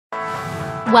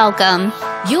Welcome.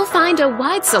 You'll find a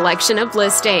wide selection of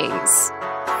listings.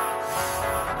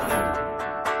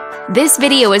 This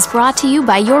video is brought to you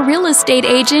by your real estate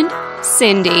agent,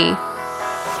 Cindy.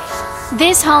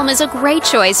 This home is a great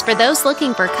choice for those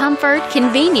looking for comfort,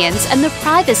 convenience, and the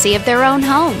privacy of their own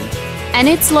home. And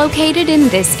it's located in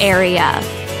this area.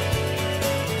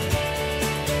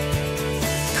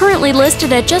 Currently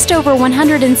listed at just over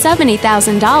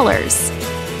 $170,000.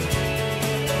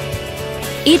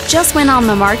 It just went on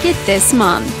the market this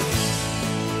month.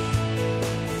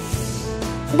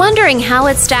 Wondering how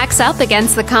it stacks up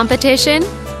against the competition?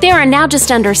 There are now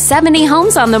just under 70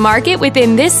 homes on the market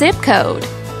within this zip code.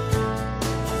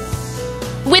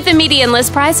 With a median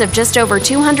list price of just over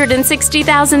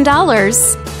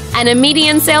 $260,000 and a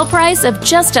median sale price of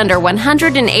just under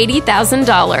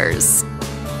 $180,000.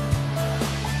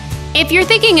 If you're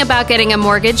thinking about getting a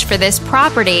mortgage for this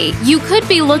property, you could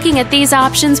be looking at these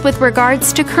options with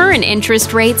regards to current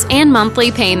interest rates and monthly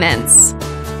payments.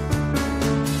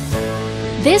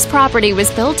 This property was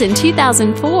built in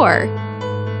 2004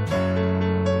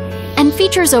 and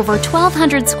features over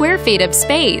 1,200 square feet of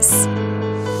space,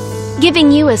 giving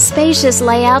you a spacious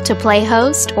layout to play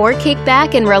host or kick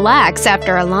back and relax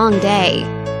after a long day.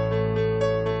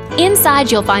 Inside,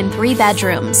 you'll find 3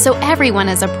 bedrooms, so everyone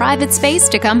has a private space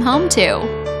to come home to,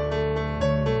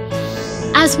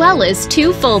 as well as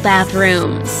 2 full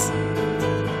bathrooms.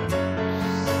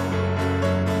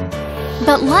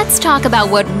 But let's talk about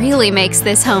what really makes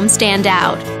this home stand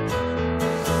out.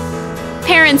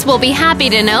 Parents will be happy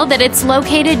to know that it's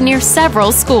located near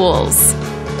several schools.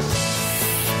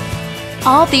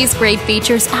 All these great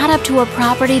features add up to a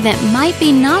property that might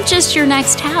be not just your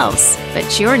next house,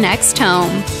 but your next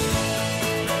home.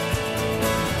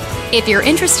 If you're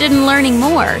interested in learning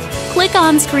more, click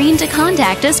on screen to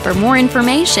contact us for more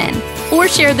information or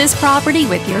share this property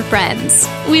with your friends.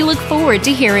 We look forward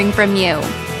to hearing from you.